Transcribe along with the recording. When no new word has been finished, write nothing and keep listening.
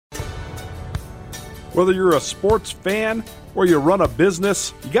Whether you're a sports fan or you run a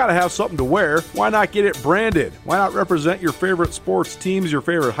business, you got to have something to wear. Why not get it branded? Why not represent your favorite sports teams, your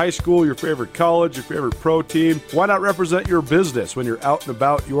favorite high school, your favorite college, your favorite pro team? Why not represent your business when you're out and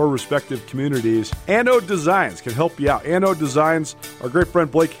about your respective communities? Anode Designs can help you out. Anode Designs, our great friend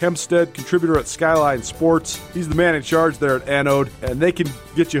Blake Hempstead, contributor at Skyline Sports. He's the man in charge there at Anode, and they can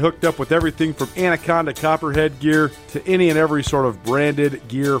get you hooked up with everything from Anaconda Copperhead gear to any and every sort of branded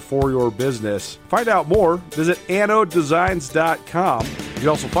gear for your business. Find out more. Visit AnodeDesigns.com. You can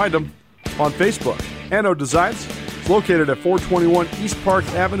also find them on Facebook. Anode Designs is located at 421 East Park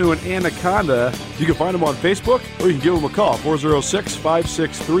Avenue in Anaconda. You can find them on Facebook, or you can give them a call,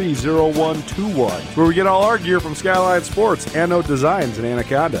 406-563-0121. It's where we get all our gear from Skyline Sports, Anode Designs in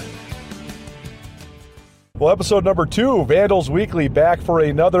Anaconda. Well, episode number 2, Vandals Weekly, back for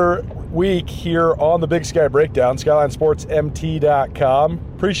another week here on the Big Sky Breakdown, SkylineSportsMT.com.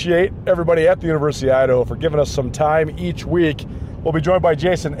 Appreciate everybody at the University of Idaho for giving us some time each week. We'll be joined by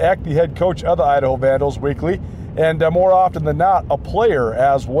Jason Eck, the head coach of the Idaho Vandals Weekly, and more often than not, a player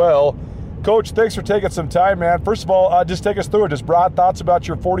as well. Coach, thanks for taking some time, man. First of all, just take us through it. Just broad thoughts about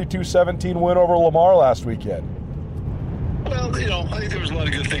your 42-17 win over Lamar last weekend. Well, I think there was a lot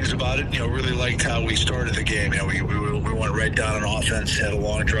of good things about it. Really liked how we started the game. We went right down on offense, had a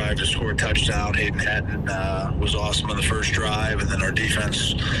long drive to score a touchdown. Hayden Hatton was awesome on the first drive, and then our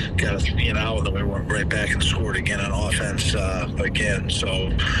defense got a 3-and-out, and then we went right back and scored again on offense again. So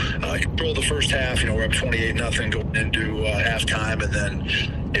controlled the first half. We're up 28-0 going into halftime, and then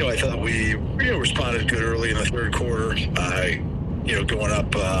I thought we responded good early in the third quarter. Going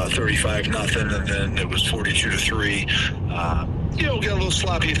up 35-0, and then it was 42-3. Got a little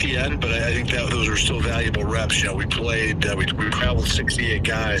sloppy at the end, but I think that those are still valuable reps. We played, we traveled 68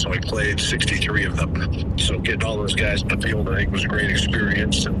 guys, and we played 63 of them. So getting all those guys in the field, I think, was a great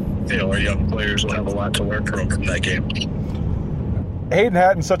experience. And, our young players will have a lot to learn from that game. Hayden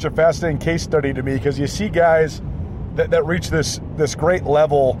Hatton's such a fascinating case study to me because you see guys that reach this great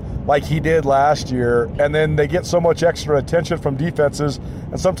level like he did last year, and then they get so much extra attention from defenses,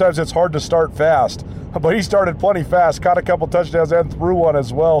 and sometimes it's hard to start fast. But he started plenty fast, caught a couple touchdowns and threw one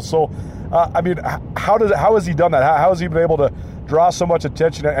as well. So, how has he done that? How has he been able to draw so much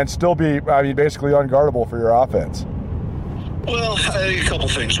attention and still be, basically unguardable for your offense? Well, I think a couple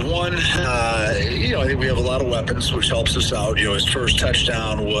things. One, I think we have a lot of weapons, which helps us out. His first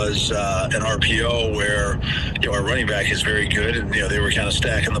touchdown was an RPO where, our running back is very good, and, they were kind of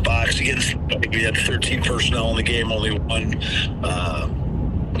stacking the box against. I think we had 13 personnel in the game, only one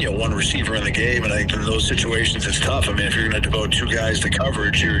receiver in the game, and I think in those situations it's tough. If you're going to devote 2 guys to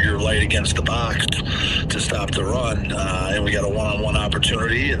coverage, you're light against the box to stop the run, and we got a one-on-one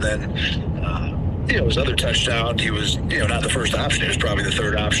opportunity, and then his other touchdown, he was, not the first option. He was probably the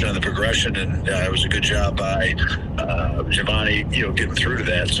third option in the progression, and it was a good job by Giovanni, getting through to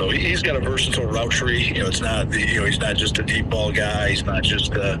that. So he's got a versatile route tree. It's not he's not just a deep ball guy. He's not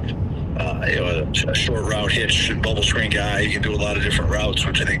just a short route hitch and bubble screen guy. He can do a lot of different routes,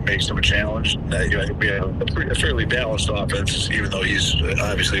 which I think makes him a challenge. I think we have a fairly balanced offense, even though he's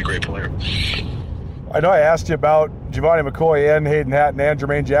obviously a great player. I know I asked you about Giovanni McCoy and Hayden Hatton and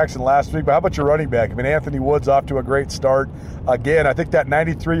Jermaine Jackson last week, but how about your running back? Anthony Wood's off to a great start. Again, I think that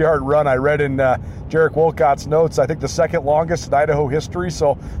 93-yard run I read in Jarek Wolcott's notes, I think the second longest in Idaho history,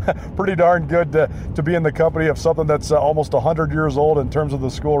 so pretty darn good to be in the company of something that's almost 100 years old in terms of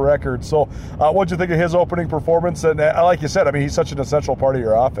the school record. So what'd you think of his opening performance? And like you said, he's such an essential part of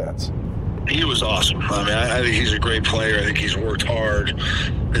your offense. He was awesome. I think he's a great player. I think he's worked hard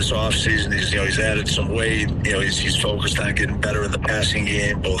this offseason. He's added some weight. He's focused on getting better in the passing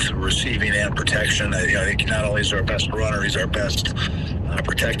game, both receiving and protection. I think not only is he our best runner, he's our best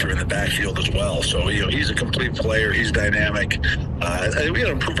protector in the backfield as well. So, he's a complete player. He's dynamic. I think we got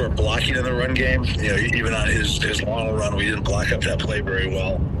to improve our blocking in the run game. Even on his long run, we didn't block up that play very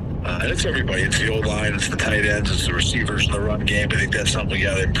well. And it's everybody. It's the O-line, it's the tight ends, it's the receivers in the run game. I think that's something we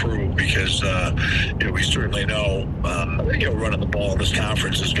got to improve because, we certainly know, running the ball in this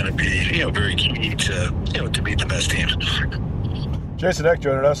conference is going to be, very key to beat the best teams. Jason Eck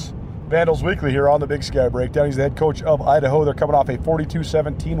joining us. Vandals Weekly here on the Big Sky Breakdown. He's the head coach of Idaho. They're coming off a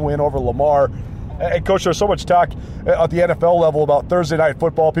 42-17 win over Lamar. And, Coach, there's so much talk at the NFL level about Thursday night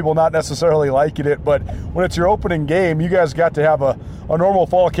football, people not necessarily liking it, but when it's your opening game, you guys got to have a normal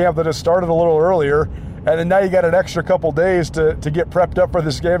fall camp that has started a little earlier, and then now you got an extra couple days to get prepped up for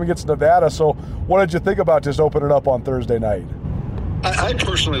this game against Nevada. So what did you think about just opening up on Thursday night? I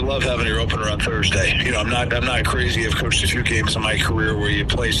personally love having your opener on Thursday. I'm not crazy. I've coached a few games in my career where you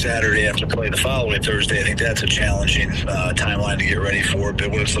play Saturday after play the following Thursday. I think that's a challenging timeline to get ready for. But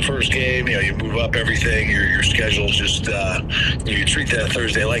when it's the first game, you move up everything. Your schedule just you treat that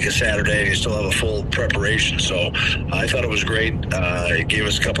Thursday like a Saturday, and you still have a full preparation. So I thought it was great. It gave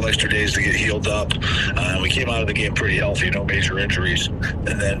us a couple extra days to get healed up. We came out of the game pretty healthy, no major injuries,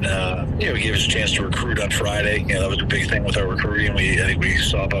 and then it gave us a chance to recruit on Friday. That was a big thing with our recruiting. I think we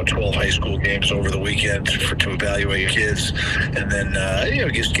saw about 12 high school games over the weekend to evaluate kids, and then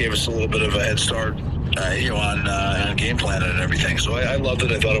just gave us a little bit of a head start on game planning and everything. So I loved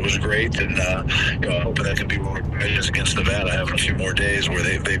it. I thought it was great, and I'm hoping that can be one of the against Nevada, having a few more days where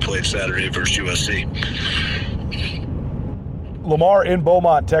they played Saturday versus USC. Lamar in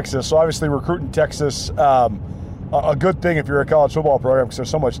Beaumont, Texas. So obviously recruiting Texas, a good thing if you're a college football program because there's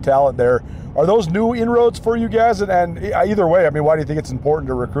so much talent there. Are those new inroads for you guys? And either way, why do you think it's important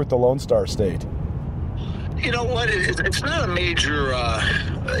to recruit the Lone Star State? You know what? It's not a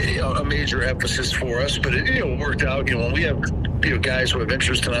major emphasis for us, but it worked out. When we have guys who have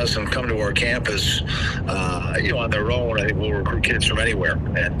interest in us and come to our campus, on their own, I think we'll recruit kids from anywhere.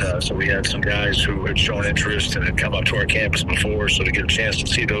 And so we had some guys who had shown interest and had come up to our campus before, so to get a chance to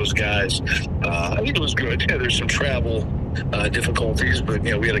see those guys, I think it was good. There's some travel difficulties, but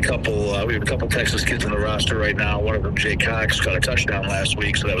we had a couple Texas kids on the roster right now. One of them, Jay Cox, got a touchdown last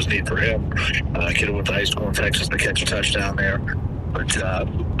week, so that was neat for him. A kid who went to high school in Texas to catch a touchdown there. But I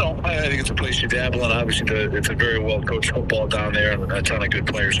think it's a place you dabble in. Obviously, it's a very well-coached football down there, and a ton of good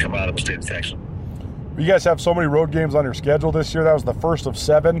players come out of the state of Texas. You guys have so many road games on your schedule this year. That was the first of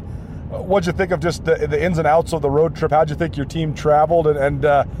 7. What'd you think of just the ins and outs of the road trip? How'd you think your team traveled, and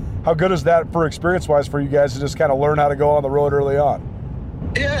how good is that for experience-wise for you guys to just kind of learn how to go on the road early on?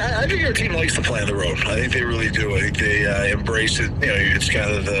 Yeah, I think our team likes to play on the road. I think they really do. I think they embrace it. It's kind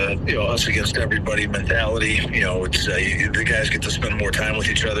of the us against everybody mentality. It's the guys get to spend more time with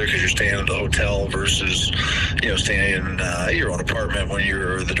each other because you're staying at the hotel versus staying in your own apartment when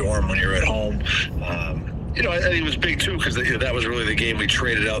you're the dorm when you're at home. I think it was big too because that was really the game we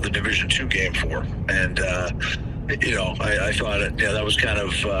traded out the Division II game for, and. I thought that was kind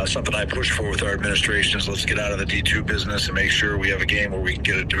of something I pushed for with our administration is let's get out of the D2 business and make sure we have a game where we can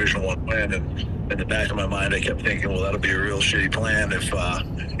get a Division I win. And in the back of my mind, I kept thinking, well, that'll be a real shitty plan if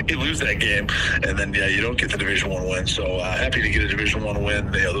you lose that game and then you don't get the Division I win. So happy to get a Division I win.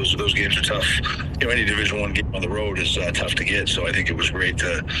 Those games are tough. Any Division I game on the road is tough to get. So I think it was great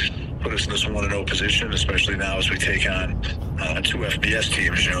to put us in this 1-0 position, especially now as we take on 2 FBS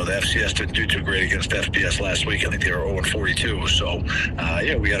teams. The FCS didn't do too great against FBS last week. I think they were 0-42. So,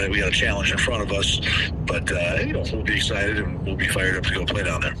 we got a challenge in front of us. But, we'll be excited and we'll be fired up to go play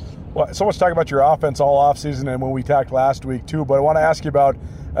down there. Well, so much talk about your offense all offseason and when we talked last week, too. But I want to ask you about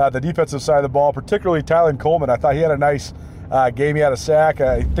the defensive side of the ball, particularly Tylen Coleman. I thought he had a nice game. He had a sack.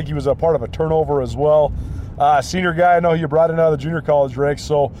 I think he was a part of a turnover as well. Senior guy, I know you brought in out of the junior college ranks.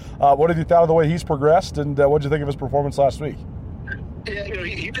 So what have you thought of the way he's progressed, and what did you think of his performance last week? Yeah,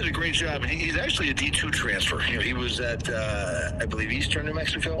 he did a great job. He's actually a D2 transfer. He was at, I believe, Eastern New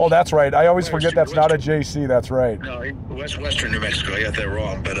Mexico. Oh, that's right. I always forget that's not a JC. That's right. No, Western New Mexico. I got that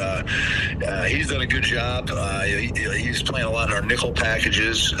wrong. But he's done a good job. He's playing a lot in our nickel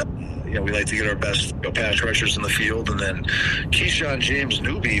packages. We like to get our best pass rushers in the field. And then Keyshawn James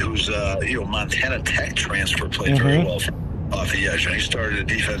Newby, who's Montana Tech transfer, played very well off the edge. And he started at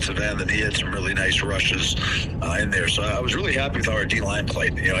defensive end, and he had some really nice rushes in there. So I was really happy with how our D-line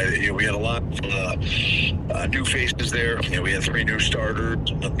played. We had a lot of new faces there. We had 3 new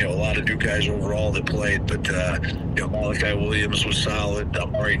starters, a lot of new guys overall that played. But, Malachi Williams was solid.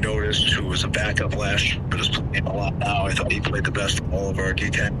 Amari Noticed, who was a backup last year, but is playing a lot now. I thought he played the best of all of our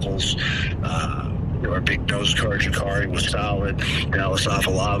D-tackles. Our big nose guard, Jakari, was solid. Dallas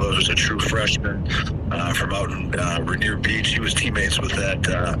Afalava was a true freshman from out in Rainier Beach. He was teammates with that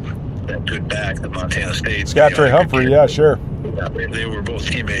good back, the Montana State. Scott Trey Humphrey, yeah, sure. Yeah, they were both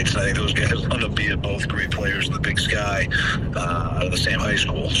teammates. I think those guys wound up being both great players in the Big Sky out of the same high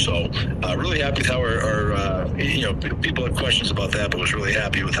school. So really happy with how our people had questions about that, but was really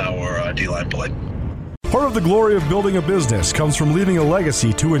happy with how our D-line played. Part of the glory of building a business comes from leaving a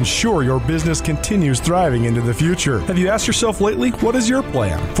legacy to ensure your business continues thriving into the future. Have you asked yourself lately, what is your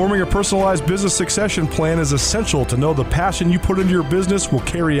plan? Forming a personalized business succession plan is essential to know the passion you put into your business will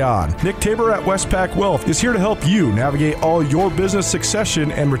carry on. Nick Tabor at Westpac Wealth is here to help you navigate all your business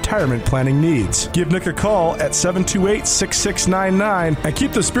succession and retirement planning needs. Give Nick a call at 728-6699 and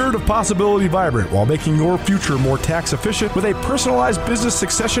keep the spirit of possibility vibrant while making your future more tax efficient with a personalized business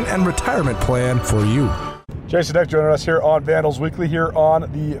succession and retirement plan for you. Jason Eck joining us here on Vandals Weekly, here on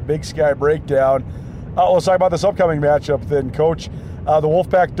the Big Sky Breakdown. Let's talk about this upcoming matchup then, Coach. The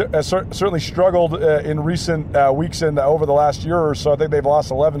Wolfpack has certainly struggled in recent weeks and over the last year or so. I think they've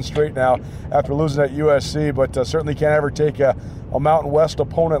lost 11 straight now after losing at USC, but certainly can't ever take a Mountain West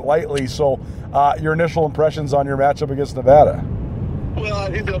opponent lightly. So your initial impressions on your matchup against Nevada? Well,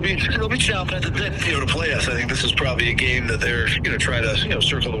 I think they'll be chomping at the bit, to play us. I think this is probably a game that they're going to try to,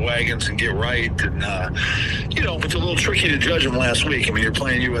 circle the wagons and get right. And, it's a little tricky to judge them last week. I mean, you're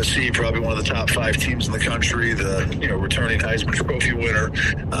playing USC, probably one of the top 5 teams in the country, the, returning Heisman Trophy winner.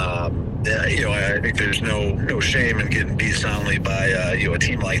 I think there's no shame in getting beat soundly by, a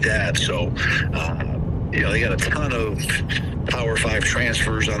team like that. So, they got a ton of Power 5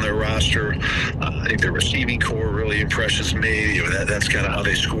 transfers on their roster. I think their receiving core really impresses me. That's kind of how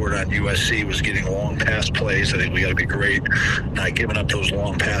they scored on USC, was getting long pass plays. I think we got to be great not giving up those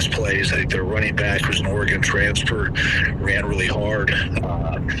long pass plays. I think their running back was an Oregon transfer, ran really hard.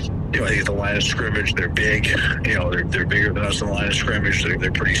 I think at the line of scrimmage, they're big. They're bigger than us in the line of scrimmage.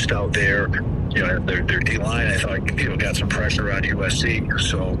 They're pretty stout there. Their D-line, I thought, got some pressure on USC.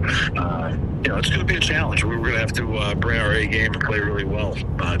 So, it's going to be a challenge. We're going to have to bring our A game and play really well to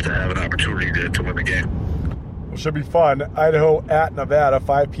have an opportunity to win the game. It should be fun. Idaho at Nevada,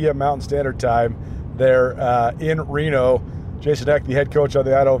 5 p.m. Mountain Standard Time. They're in Reno. Jason Eck, the head coach of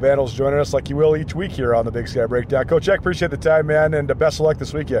the Idaho Vandals, joining us like he will each week here on the Big Sky Breakdown. Coach Eck, appreciate the time, man, and best of luck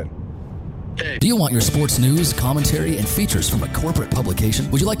this weekend. Do you want your sports news, commentary, and features from a corporate publication?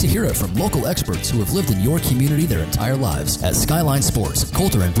 Would you like to hear it from local experts who have lived in your community their entire lives? At Skyline Sports,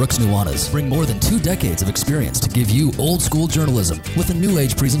 Colter and Nuanez bring more than 2 decades of experience to give you old-school journalism with a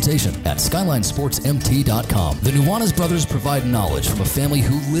new-age presentation at SkylineSportsMT.com. The Nuanez brothers provide knowledge from a family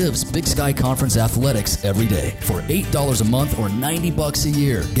who lives Big Sky Conference athletics every day. For $8 a month or $90 a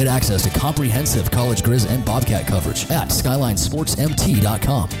year, get access to comprehensive college Grizz and Bobcat coverage at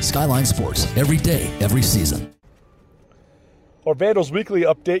SkylineSportsMT.com. Skyline Sports. Every day, every season. Our Vandals Weekly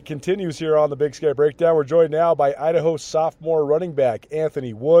update continues here on the Big Sky Breakdown. We're joined now by Idaho sophomore running back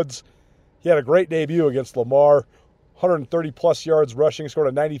Anthony Woods. He had a great debut against Lamar, 130-plus yards rushing, scored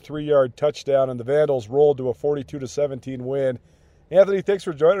a 93-yard touchdown, and the Vandals rolled to a 42-17 win. Anthony, thanks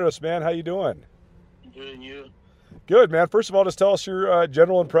for joining us, man. How you doing? Good, and you? Good, man. First of all, just tell us your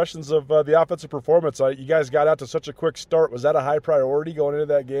general impressions of the offensive performance. You guys got out to such a quick start. Was that a high priority going into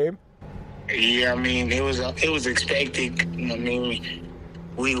that game? Yeah, I mean, it was expected. I mean,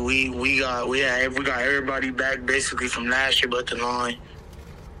 we got everybody back basically from last year, but the line.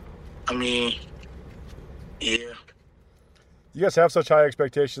 I mean, yeah. You guys have such high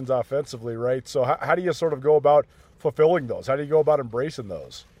expectations offensively, right? So how do you sort of go about fulfilling those? How do you go about embracing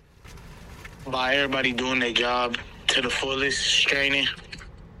those? By everybody doing their job to the fullest, training.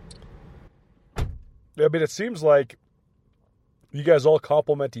 I mean, it seems like you guys all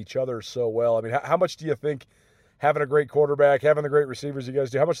complement each other so well. I mean, how much do you think having a great quarterback, having the great receivers you guys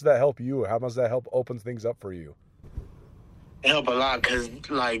do, how much does that help you? How much does that help open things up for you? It help a lot because,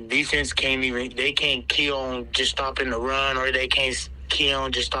 defense can't key on just stopping the run, or they can't key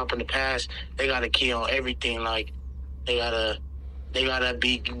on just stopping the pass. They got to key on everything. They got to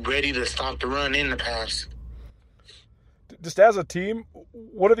be ready to stop the run and the pass. Just as a team,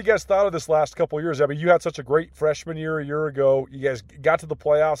 what have you guys thought of this last couple of years? I mean, you had such a great freshman year a year ago. You guys got to the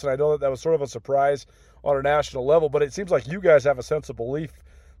playoffs, and I know that was sort of a surprise on a national level, but it seems like you guys have a sense of belief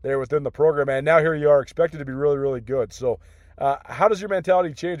there within the program, and now here you are expected to be really, really good. So how does your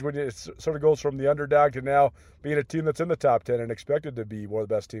mentality change when it sort of goes from the underdog to now being a team that's in the top 10 and expected to be one of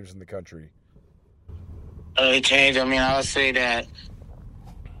the best teams in the country? It changed. I mean, I would say that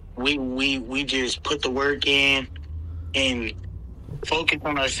we just put the work in and focus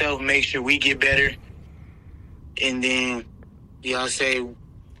on ourselves, make sure we get better. And then, I say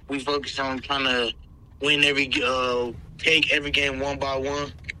we focus on trying to win take every game one by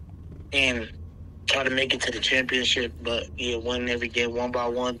one and try to make it to the championship. But, win every game one by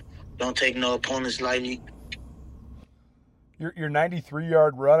one. Don't take no opponents lightly. Your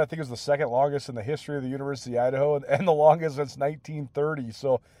 93-yard run, I think, is the second longest in the history of the University of Idaho and the longest since 1930.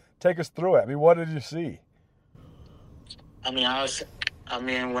 So take us through it. I mean, what did you see? I mean,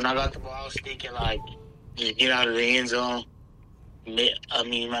 when I got the ball, I was thinking, just get out of the end zone. I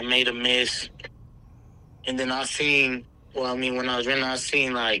made a miss. And then when I was running, I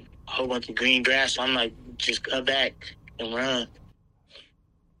seen, a whole bunch of green grass. So I'm like, just cut back and run.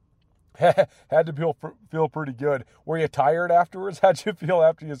 Had to feel pretty good. Were you tired afterwards? How'd you feel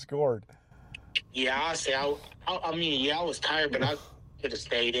after you scored? Yeah, I was tired, but I could have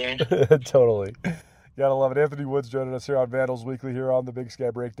stayed in. Totally. Gotta love it. Anthony Woods joining us here on Vandals Weekly here on the Big Sky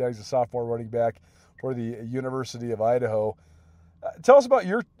Breakdown. He's a sophomore running back for the University of Idaho. Tell us about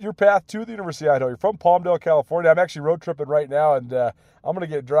your path to the University of Idaho. You're from Palmdale, California. I'm actually road tripping right now, and I'm going to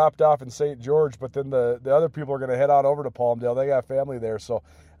get dropped off in St. George, but then the other people are going to head on over to Palmdale. They got family there, so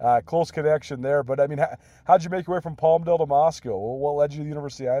close connection there. But, I mean, how'd you make your way from Palmdale to Moscow? What led you to the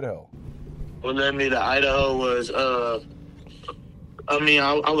University of Idaho? What led me to Idaho was, I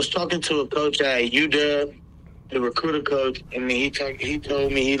was talking to a coach at UW, the recruiter coach, and he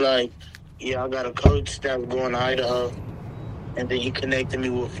told me, I got a coach that was going to Idaho. And then he connected me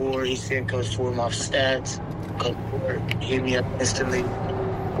with Ford. He sent Coach Ford my stats. Coach Ford hit me up instantly.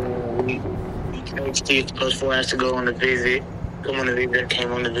 We texted. Coach Ford has to go on the visit. Come on the visit.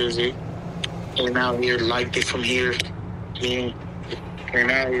 Came on the visit. Came out here, liked it from here. Came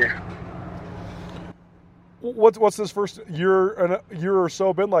out here. What's this first year or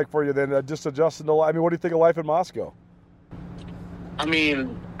so been like for you then? Just adjusting to life. I mean, what do you think of life in Moscow? I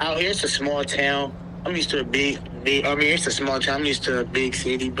mean, out here it's a small town. I'm used to it's a small town. I'm used to a big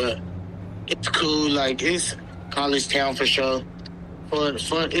city, but it's cool. Like, it's college town for sure. Fun.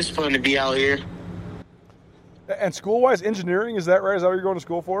 It's fun to be out here. And school-wise, engineering, is that right? Is that what you're going to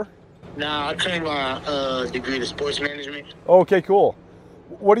school for? Nah, I claim my degree to sports management. Okay, cool.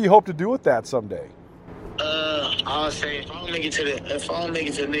 What do you hope to do with that someday? I'll say if I don't make it to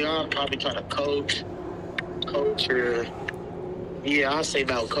the league, I'll probably try to coach or I'll say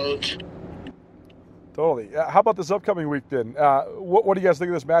about coach. Totally. How about this upcoming week then? What do you guys think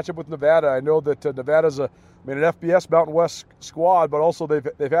of this matchup with Nevada? I know that Nevada's an FBS Mountain West squad, but also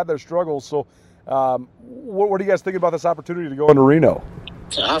they've had their struggles. So, what do you guys think about this opportunity to go into Reno?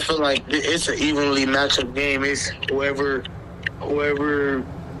 So I feel like it's an evenly matchup game. It's whoever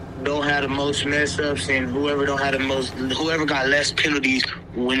don't have the most mess ups and whoever got less penalties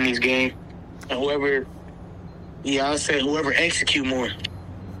win this game, and whoever execute more.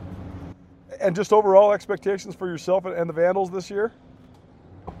 And just overall expectations for yourself and the Vandals this year?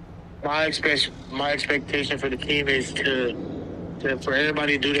 My expectation for the team is for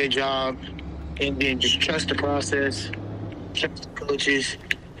everybody to do their job and then just trust the process, trust the coaches,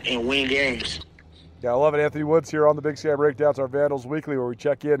 and win games. Yeah, I love it. Anthony Woods here on the Big Sky Breakdowns, our Vandals Weekly, where we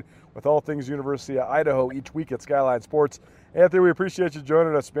check in with all things University of Idaho each week at Skyline Sports. Anthony, we appreciate you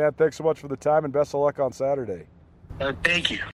joining us, man. Thanks so much for the time, and best of luck on Saturday. Thank you.